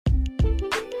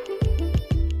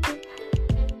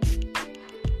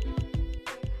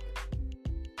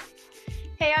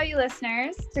Hey, all you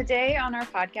listeners. Today on our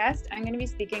podcast, I'm going to be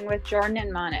speaking with Jordan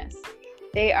and Manas.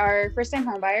 They are first-time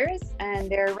homebuyers, and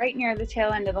they're right near the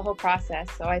tail end of the whole process.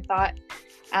 So I thought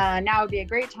now would be a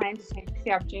great time to take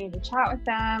the opportunity to chat with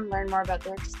them, learn more about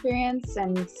their experience,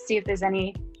 and see if there's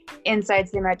any insights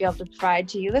they might be able to provide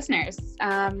to you listeners.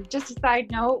 Just a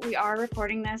side note, we are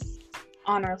recording this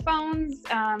on our phones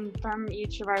from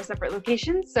each of our separate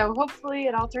locations, so hopefully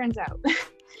it all turns out.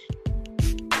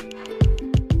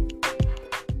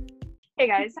 Hey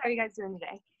guys, how are you guys doing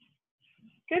today?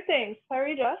 Good, thanks. How are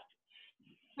you, Josh?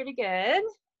 Pretty good.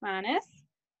 Manas?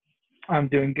 I'm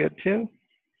doing good too.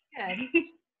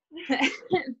 Good.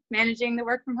 Managing the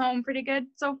work from home pretty good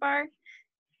so far?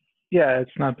 Yeah, it's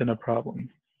not been a problem.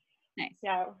 Nice.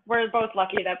 Yeah, we're both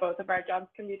lucky that both of our jobs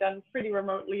can be done pretty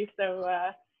remotely. So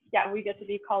yeah, we get to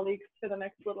be colleagues for the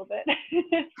next little bit.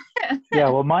 Yeah,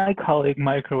 well, my colleague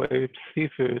microwaved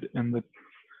seafood in the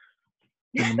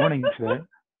morning today,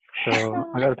 so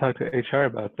I got to talk to HR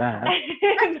about that.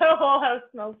 The whole house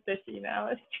smells fishy now.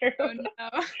 It's true. Oh no.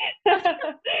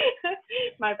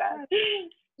 My bad.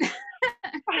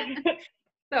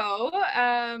 So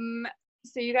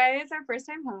you guys are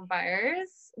first-time home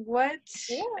buyers. What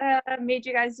made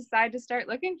you guys decide to start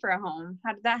looking for a home?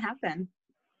 How did that happen?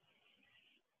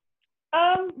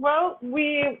 Well,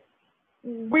 we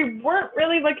weren't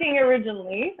really looking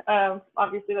originally.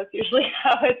 Obviously, that's usually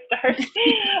how it starts.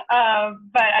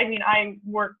 But I mean, I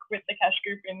work with the Cash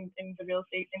Group in the real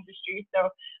estate industry. So,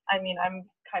 I mean, I'm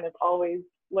kind of always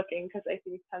looking because I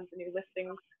see tons of new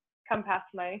listings come past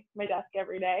my desk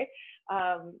every day.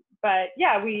 But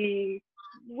yeah, we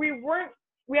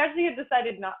actually had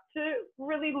decided not to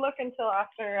really look until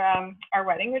after our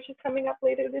wedding, which is coming up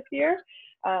later this year.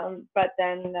 But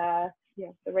then,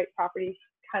 the right property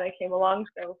kind of came along,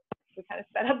 so we kind of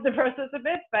sped up the process a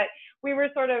bit. But we were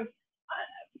sort of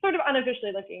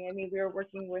unofficially looking. I mean, we were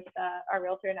working with our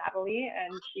realtor Natalie,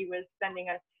 and she was sending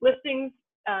us listings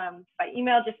by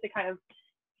email just to kind of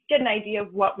get an idea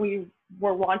of what we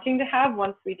were wanting to have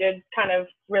once we did kind of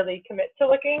really commit to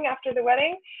looking after the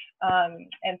wedding.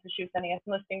 And so she was sending us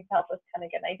listings to help us kind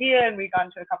of get an idea, and we'd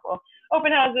gone to a couple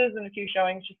open houses and a few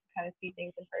showings just to kind of see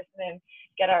things in person and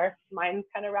get our minds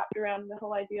kind of wrapped around the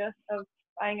whole idea of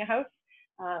buying a house.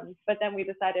 But then we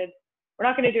decided we're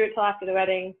not going to do it till after the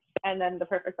wedding, and then the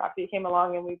perfect property came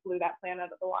along and we blew that plan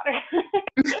out of the water.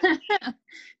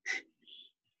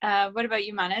 What about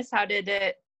you, Manas? How do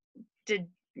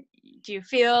you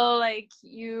feel like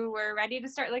you were ready to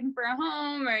start looking for a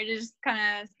home, or it just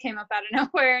kind of came up out of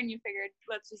nowhere and you figured,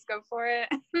 let's just go for it?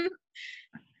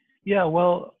 Yeah,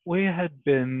 well, we had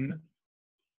been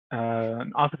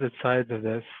on opposite sides of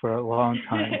this for a long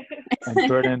time. And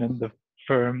Jordan and the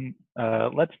firm,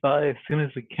 let's buy as soon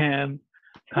as we can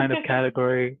kind of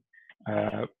category,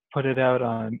 put it out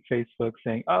on Facebook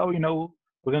saying, oh,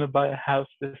 we're going to buy a house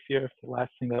this year. It's the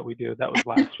last thing that we do. That was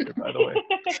last year, by the way.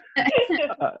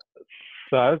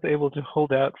 So I was able to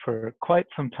hold out for quite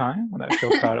some time, and I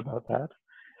feel proud about that.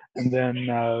 And then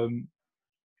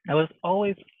I was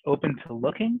always open to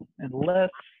looking and less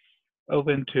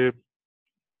open to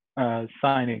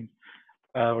signing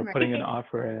or putting an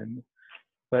offer in.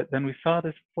 But then we saw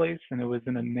this place, and it was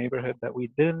in a neighborhood that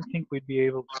we didn't think we'd be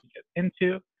able to get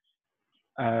into.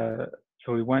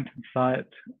 So we went and saw it,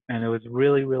 and it was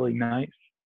really, really nice.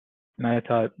 And I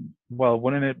thought, well,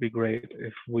 wouldn't it be great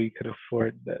if we could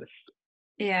afford this?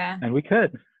 Yeah. And we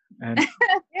could. And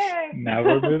now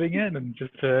we're moving in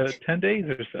just 10 days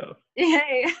or so.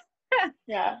 Yay.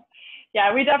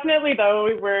 Yeah, we definitely, though,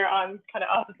 we were on kind of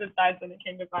opposite sides when it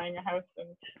came to buying a house, and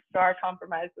so our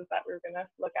compromise was that we were going to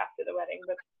look after the wedding,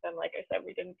 but then, like I said,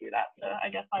 we didn't do that, so I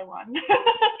guess I won.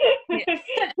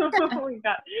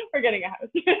 We're getting a house,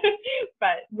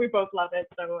 but we both love it,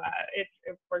 so it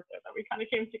worked out that we kind of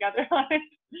came together on it.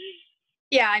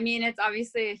 Yeah, I mean, it's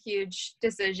obviously a huge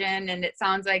decision, and it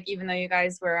sounds like even though you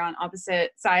guys were on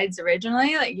opposite sides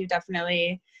originally, like you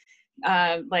definitely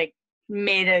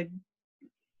made a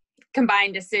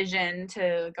combined decision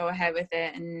to go ahead with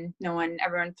it, and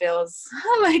everyone feels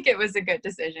like it was a good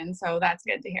decision, so that's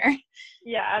good to hear.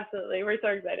 Yeah, absolutely. We're so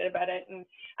excited about it. And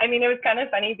I mean, it was kind of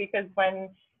funny because when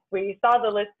we saw the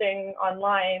listing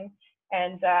online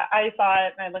and I saw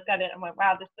it and I looked at it and went,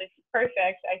 wow, this place is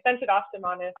perfect. I sent it off to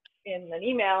Manas in an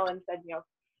email and said,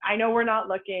 I know we're not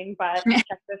looking, but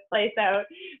check this place out.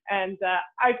 And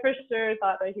I for sure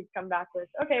thought that he'd come back with,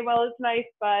 okay, well, it's nice,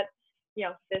 but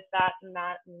this, that, and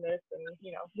that, and this, and,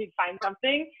 he'd find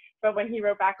something. But when he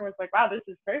wrote back and was like, wow, this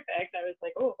is perfect, I was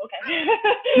like, oh, okay.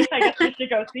 I guess we should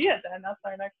go see it then. That's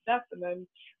our next step. And then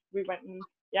we went and,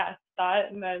 saw it.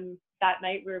 And then that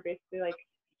night we were basically like,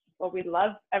 well, we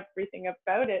love everything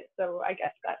about it, so I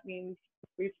guess that means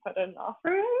we put an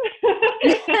offer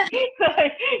in.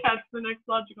 Like, that's the next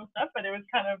logical step. But it was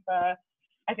kind of,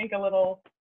 I think, a little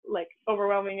like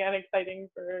overwhelming and exciting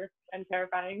and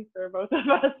terrifying for both of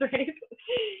us, right?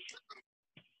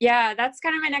 Yeah, that's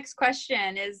kind of my next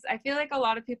question is I feel like a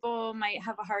lot of people might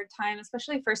have a hard time,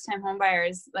 especially first time home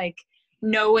buyers, like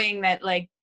knowing that like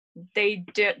they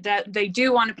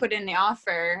do want to put in the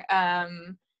offer.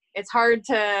 It's hard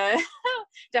to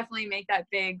definitely make that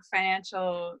big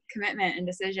financial commitment and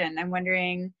decision. I'm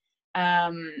wondering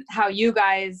how you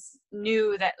guys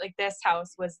knew that like this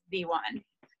house was the one.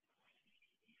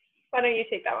 Why don't you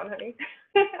take that one, honey?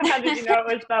 How did you know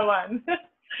it was the one?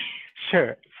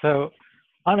 Sure. So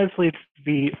honestly, it's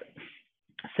the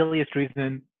silliest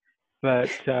reason, but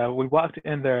we walked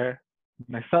in there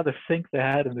and I saw the sink they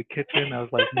had in the kitchen. I was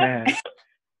like, man,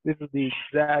 this is the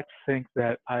exact sink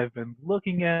that I've been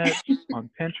looking at on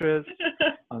Pinterest,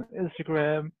 on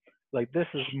Instagram. Like, this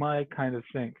is my kind of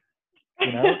sink,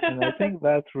 you know? And I think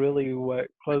that's really what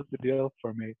closed the deal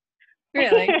for me.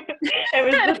 Really? It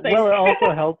was the sink. Well, it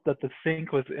also helped that the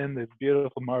sink was in this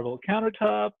beautiful marble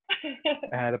countertop.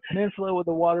 It had a peninsula with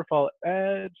a waterfall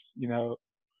edge, you know,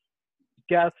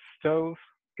 gas stove,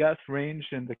 gas range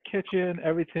in the kitchen.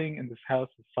 Everything in this house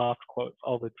is soft close.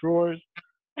 All the drawers,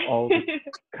 all the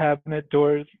cabinet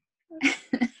doors.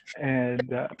 And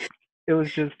it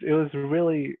was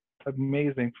really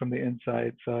amazing from the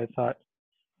inside. So I thought,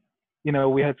 you know,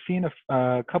 we had seen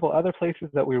a couple other places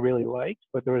that we really liked,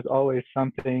 but there was always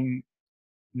something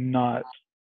not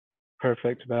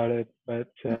perfect about it. But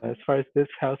as far as this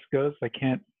house goes, I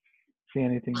can't see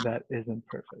anything that isn't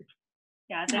perfect.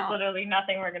 Yeah, there's literally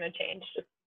nothing we're going to change. Just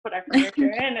put our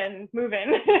furniture in and move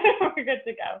in. We're good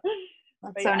to go.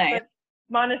 That's so nice.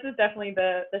 Manas is definitely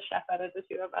the chef out of the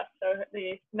two of us. So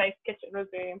the nice kitchen was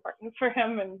very important for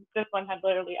him. And this one had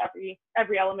literally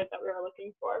every element that we were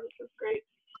looking for, which was great.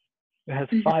 It has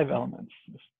 5 elements.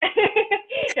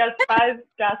 Yes, 5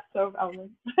 gas stove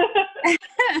elements.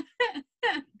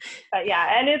 But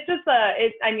yeah, and it's just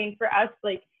I mean, for us,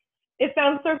 like, it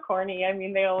sounds so corny. I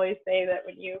mean, they always say that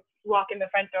when you walk in the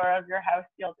front door of your house,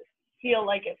 you'll just feel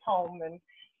like it's home. And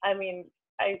I mean,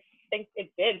 I think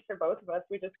it did for both of us.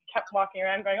 We just kept walking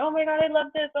around going, oh my God, I love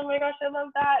this. Oh my gosh, I love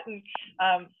that. And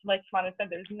like Shimana said,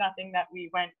 there's nothing that we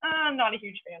went, I'm not a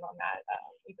huge fan on that,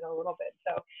 even a little bit.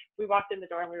 So we walked in the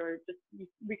door and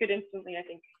we could instantly, I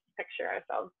think, picture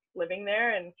ourselves living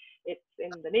there. And it's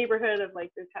in the neighborhood of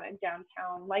like this kind of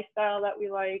downtown lifestyle that we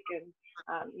like, and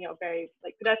you know, very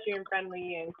like pedestrian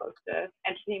friendly and close to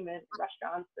entertainment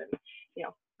restaurants. And you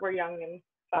know, we're young and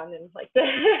fun and like to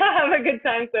have a good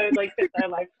time, so it like fits our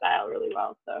lifestyle really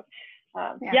well. So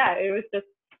yeah, it was just,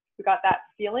 we got that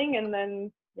feeling, and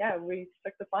then yeah, we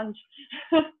took the plunge.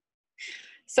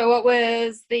 So what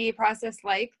was the process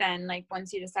like then, like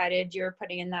once you decided you were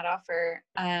putting in that offer?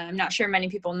 I'm not sure many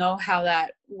people know how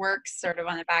that works sort of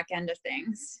on the back end of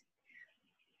things.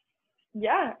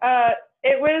 Yeah,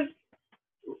 it was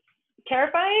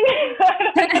terrifying.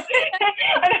 I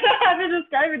don't know how to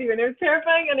describe it even. It was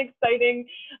terrifying and exciting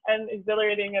and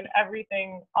exhilarating and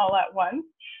everything all at once.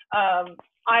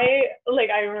 I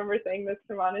remember saying this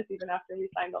to Manas even after we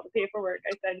signed all the paperwork.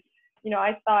 I said, you know,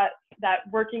 I thought that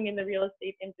working in the real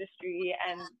estate industry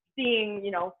and seeing,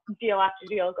 you know, deal after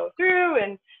deal go through,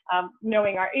 and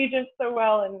knowing our agents so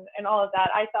well and all of that,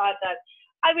 I thought that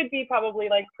I would be probably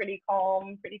like pretty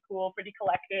calm, pretty cool, pretty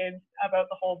collected about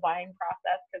the whole buying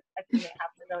process, because I've seen it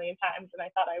happen a million times, and I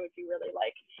thought I would be really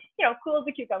like, you know, cool as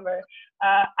a cucumber.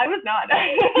 I was not.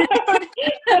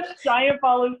 A giant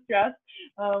ball of stress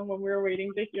when we were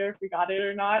waiting to hear if we got it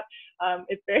or not.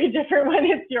 It's very different when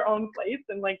it's your own place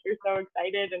and like you're so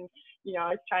excited, and you know, I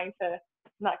was trying to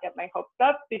not get my hopes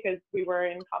up because we were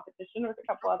in competition with a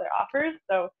couple other offers.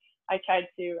 So I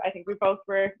think we both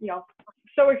were, you know,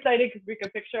 so excited because we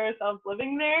could picture ourselves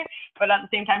living there, but at the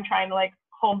same time trying to like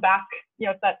hold back, you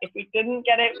know, so that if we didn't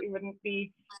get it, we wouldn't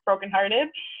be brokenhearted.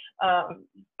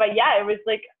 But yeah, it was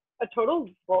like a total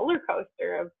roller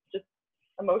coaster of just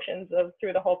emotions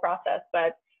through the whole process.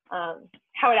 But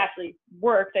how it actually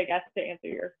worked, I guess, to answer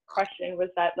your question, was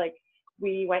that like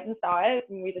we went and saw it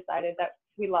and we decided that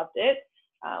we loved it.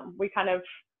 We kind of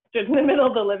stood in the middle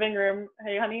of the living room,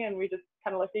 hey honey, and we just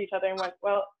kind of looked at each other and went,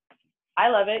 well, I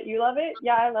love it, you love it,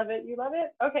 yeah, I love it, you love it,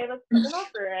 okay, let's put an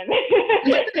offer in.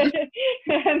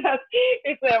 And that's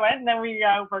basically how it went. And then we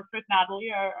worked with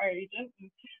Natalie, our agent,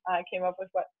 and came up with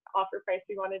what offer price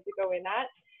we wanted to go in at.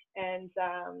 And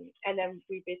then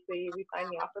we signed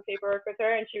the offer paperwork with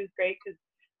her, and she was great because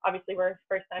obviously we're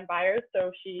first time buyers,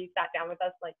 so she sat down with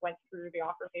us, like went through the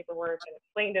offer paperwork and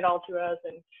explained it all to us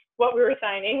and what we were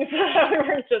signing. So we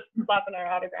were just slapping our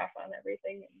autograph on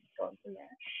everything and going from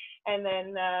there. And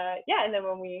then and then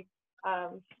when we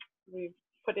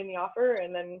put in the offer,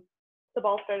 and then the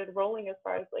ball started rolling as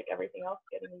far as like everything else,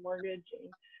 getting a mortgage and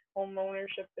home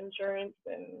ownership insurance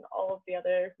and all of the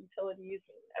other utilities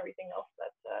and everything else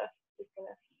that is going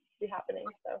to be happening.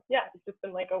 So yeah, it's just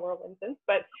been like a whirlwind since,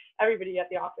 but everybody at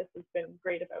the office has been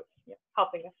great about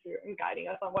helping us through and guiding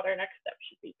us on what our next step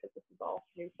should be, because this is all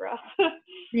new for us.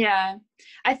 Yeah,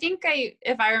 I think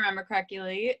if I remember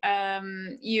correctly,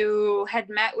 you had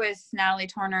met with Natalie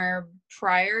Torner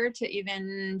prior to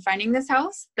even finding this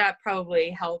house. That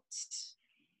probably helped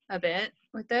a bit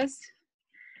with this,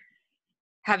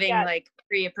 having like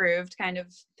pre-approved kind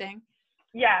of thing.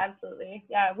 Yeah, absolutely.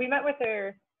 Yeah, we met with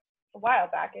her a while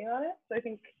back, on it. So I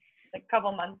think like a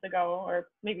couple months ago, or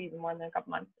maybe even more than a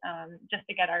couple months, just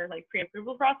to get our like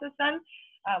pre-approval process done.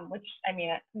 Which, I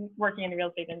mean, working in the real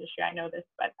estate industry, I know this,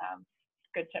 but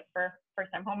good tip for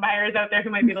first-time home buyers out there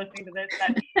who might be listening to this,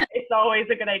 that it's always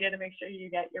a good idea to make sure you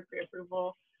get your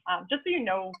pre-approval, just so you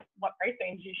know what price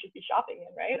range you should be shopping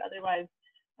in, right? Otherwise,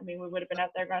 I mean, we would have been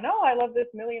out there going, oh, I love this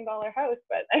 $1 million house,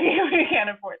 but I mean, we can't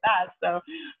afford that. So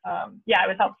yeah, it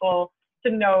was helpful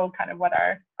to know kind of what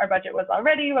our budget was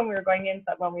already when we were going in, so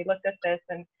that when we looked at this,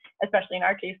 and especially in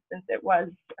our case, since it was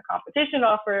a competition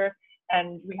offer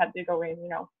and we had to go in,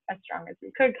 as strong as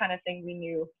we could kind of thing, we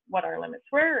knew what our limits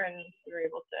were, and we were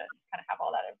able to kind of have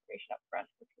all that information up front,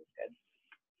 which was good.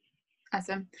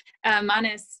 Awesome.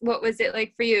 Manas, what was it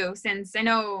like for you? Since I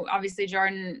know obviously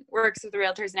Jordan works with the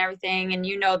realtors and everything, and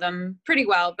you know them pretty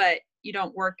well, but you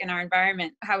don't work in our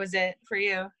environment. How was it for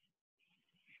you?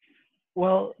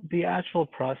 Well, the actual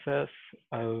process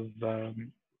of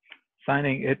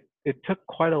signing, it took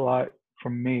quite a lot for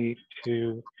me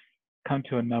to come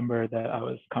to a number that I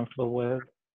was comfortable with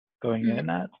going in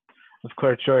at. Of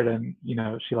course, Jordan,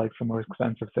 she likes the more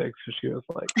expensive things, so she was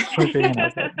like pushing, and I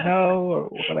was like, no, or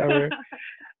whatever.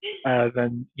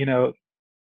 Then,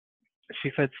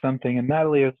 she said something, and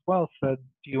Natalie as well said,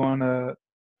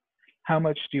 how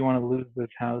much do you want to lose this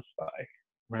house by,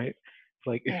 right? It's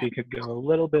like, if you could go a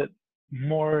little bit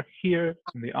more here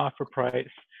in the offer price,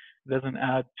 it doesn't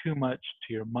add too much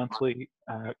to your monthly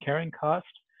carrying cost,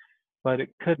 but it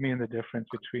could mean the difference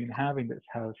between having this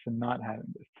house and not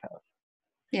having this house.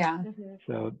 Yeah.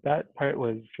 So that part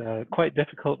was quite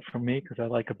difficult for me, because I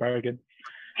like a bargain.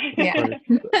 Yeah. Of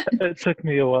course, it took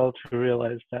me a while to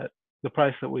realize that the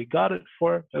price that we got it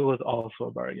for, it was also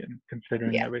a bargain,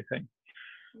 considering everything.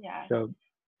 Yeah. So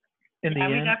in the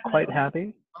end, quite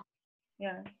happy.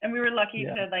 Yeah, and we were lucky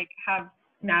to like have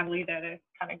Natalie there to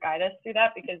kind of guide us through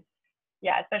that, because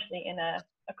especially in a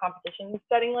competition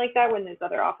setting like that, when there's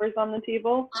other offers on the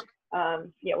table,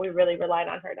 we really relied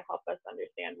on her to help us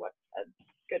understand what a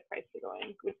good price to go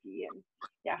in would be, and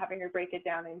having her break it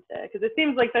down into, because it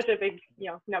seems like such a big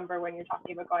number when you're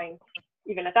talking about going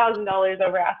even $1,000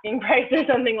 over asking price or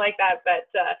something like that, but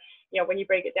when you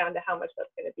break it down to how much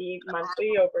that's going to be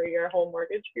monthly over your whole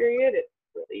mortgage period, it's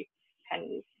really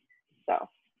pennies. So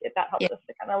that helps us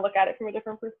to kind of look at it from a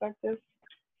different perspective.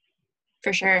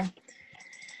 For sure.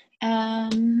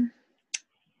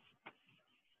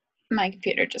 My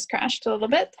computer just crashed a little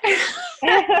bit.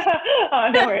 Oh,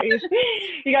 no worries.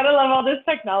 You gotta love all this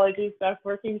technology stuff.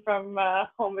 Working from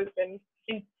home has been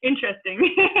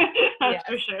interesting. That's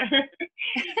for sure.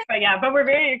 But we're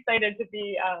very excited to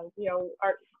be,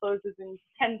 our closes in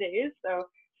 10 days. So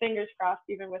fingers crossed,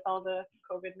 even with all the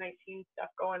COVID-19 stuff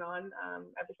going on,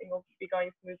 everything will be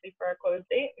going smoothly for our close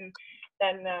date. And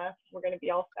then we're going to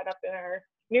be all set up in our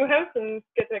new house and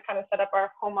get to kind of set up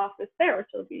our home office there, which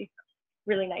will be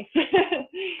really nice.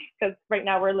 Because right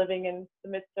now we're living in the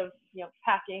midst of,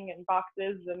 packing and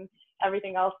boxes and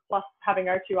everything else, plus having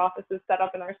our two offices set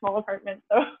up in our small apartment.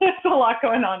 So there's a lot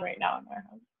going on right now in our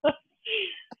house.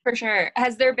 For sure.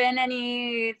 Has there been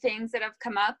any things that have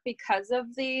come up because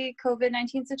of the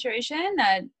COVID-19 situation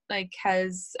that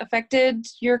has affected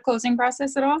your closing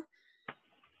process at all?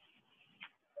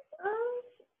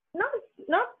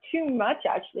 Not too much,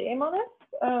 actually, I'm honest.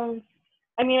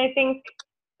 I mean, I think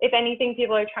if anything,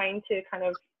 people are trying to kind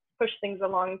of push things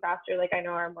along faster. Like, I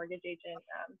know our mortgage agent,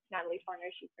 Natalie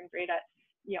Torner, she's been great at,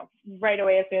 right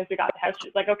away as soon as we got the house,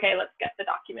 she's like, okay, let's get the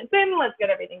documents in, let's get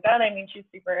everything done. I mean, she's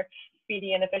super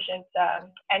speedy and efficient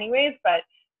anyways, but,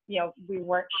 we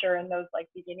weren't sure in those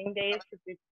beginning days, because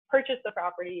we purchased the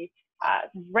property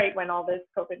right when all this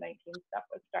COVID-19 stuff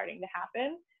was starting to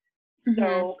happen.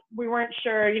 So we weren't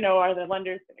sure, are the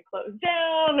lenders going to close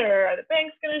down, or are the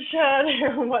banks going to shut,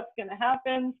 or what's going to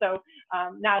happen? So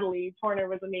Natalie Torner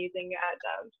was amazing at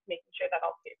making sure that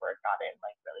all the paperwork got in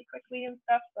like really quickly and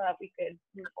stuff, so that we could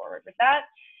move forward with that.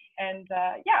 And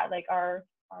yeah, like our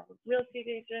real estate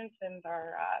agent and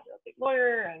our real estate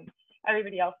lawyer and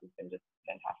everybody else has been just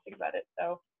fantastic about it.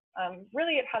 So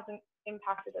really, it hasn't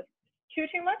impacted us too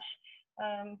much.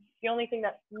 The only thing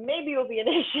that maybe will be an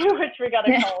issue, which we got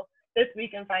to call this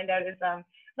week and find out, is I'm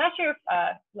not sure if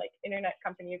like internet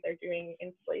companies are doing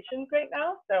installations right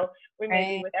now, so we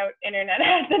may be without internet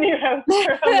at the new house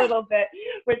for a little bit,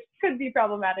 which could be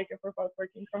problematic if we're both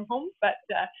working from home, but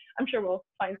I'm sure we'll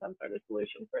find some sort of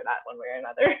solution for that one way or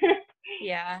another.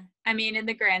 Yeah, I mean, in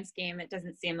the grand scheme, it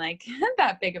doesn't seem like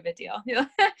that big of a deal.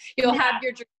 You'll have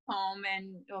your dream home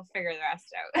and you'll figure the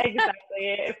rest out.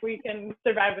 Exactly. If we can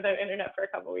survive without internet for a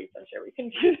couple of weeks, I'm sure we can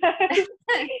do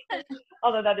that.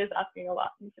 Although that is asking a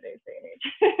lot in today's day and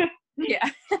age. Yeah.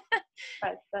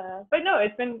 But no,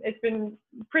 it's been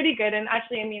pretty good. And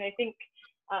actually, I mean, I think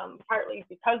partly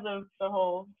because of the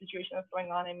whole situation that's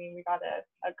going on, I mean, we got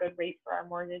a good rate for our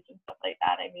mortgage and stuff like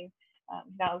that. I mean,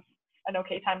 now's an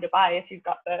okay time to buy if you've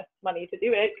got the money to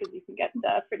do it, because you can get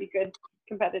pretty good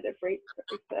competitive rates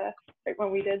right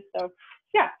when we did. So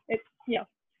yeah, it's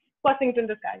blessings in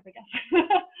disguise, I guess.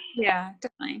 Yeah,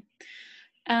 definitely.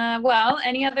 Well,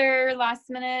 any other last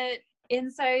minute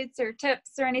insights or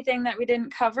tips or anything that we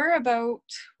didn't cover about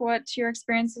what your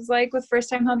experience is like with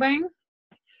first time home buying?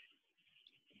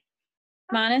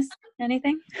 Manas,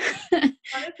 anything?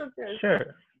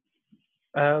 Sure.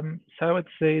 So I would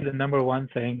say the number one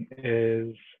thing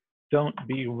is don't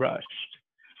be rushed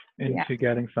into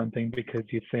getting something because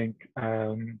you think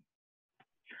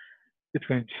it's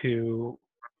going to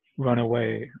run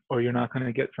away or you're not going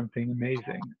to get something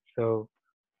amazing. So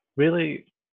really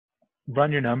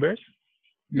run your numbers,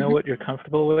 know what you're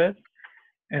comfortable with,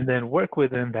 and then work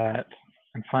within that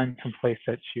and find some place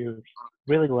that you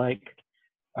really like,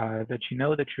 that you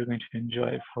know that you're going to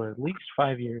enjoy for at least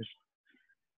 5 years.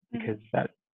 Because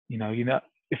that,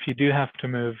 if you do have to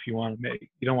move, you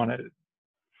don't want to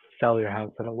sell your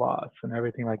house at a loss and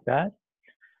everything like that.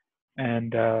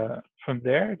 And from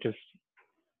there, just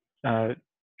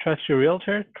trust your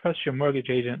realtor, trust your mortgage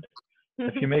agent.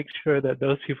 If you make sure that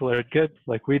those people are good,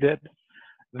 like we did,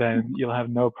 then you'll have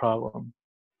no problem.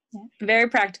 Very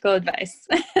practical advice.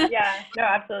 Yeah, no,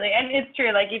 absolutely. And it's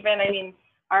true, like even, I mean,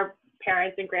 our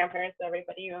parents and grandparents and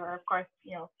everybody, or of course,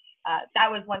 that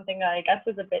was one thing that I guess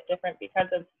was a bit different because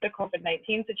of the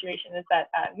COVID-19 situation, is that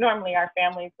normally our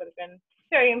families would have been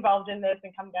very involved in this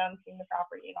and come down, seeing the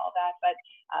property and all that. But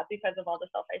because of all the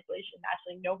self-isolation,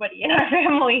 actually nobody in our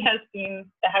family has seen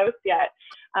the house yet.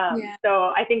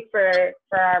 So I think for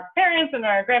our parents and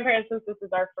our grandparents, since this is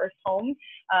our first home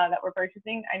that we're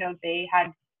purchasing, I know they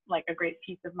had like a great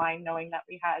peace of mind knowing that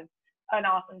we had an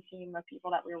awesome team of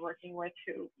people that we were working with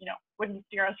who, wouldn't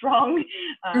steer us wrong,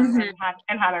 and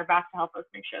had our back to help us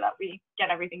make sure that we get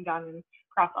everything done and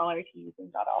cross all our T's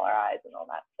and dot all our I's and all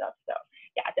that stuff. So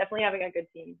yeah, definitely having a good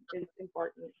team is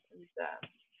important. And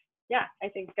yeah, I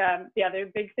think the other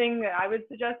big thing that I would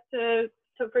suggest to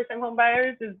first-time home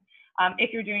buyers is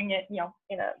if you're doing it,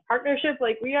 in a partnership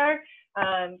like we are,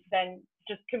 then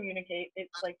just communicate.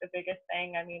 It's like the biggest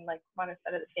thing. I mean, like Mona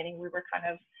said at the beginning, we were kind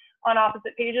of on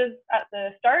opposite pages at the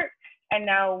start, and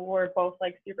now we're both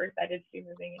like super excited to be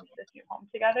moving into this new home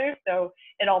together. So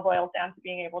it all boils down to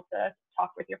being able to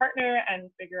talk with your partner and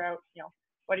figure out,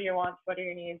 what are your wants, what are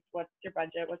your needs, what's your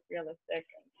budget, what's realistic,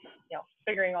 and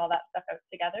figuring all that stuff out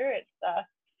together. It's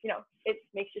it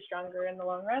makes you stronger in the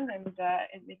long run, and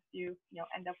it makes you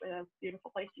end up with a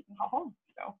beautiful place you can call home.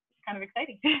 So it's kind of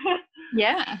exciting.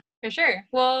 Yeah, for sure.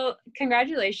 Well,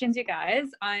 congratulations, you guys.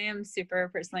 I am super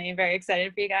personally very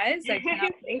excited for you guys. I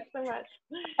cannot Thanks so much.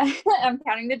 I'm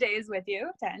counting the days with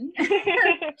you. 10.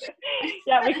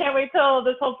 Yeah, we can't wait till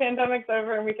this whole pandemic's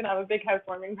over and we can have a big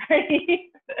housewarming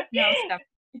party. No stuff.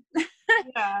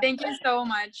 Yeah. Thank you so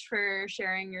much for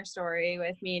sharing your story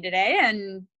with me today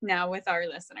and now with our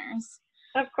listeners.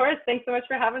 Of course. Thanks so much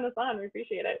for having us on. We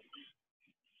appreciate it.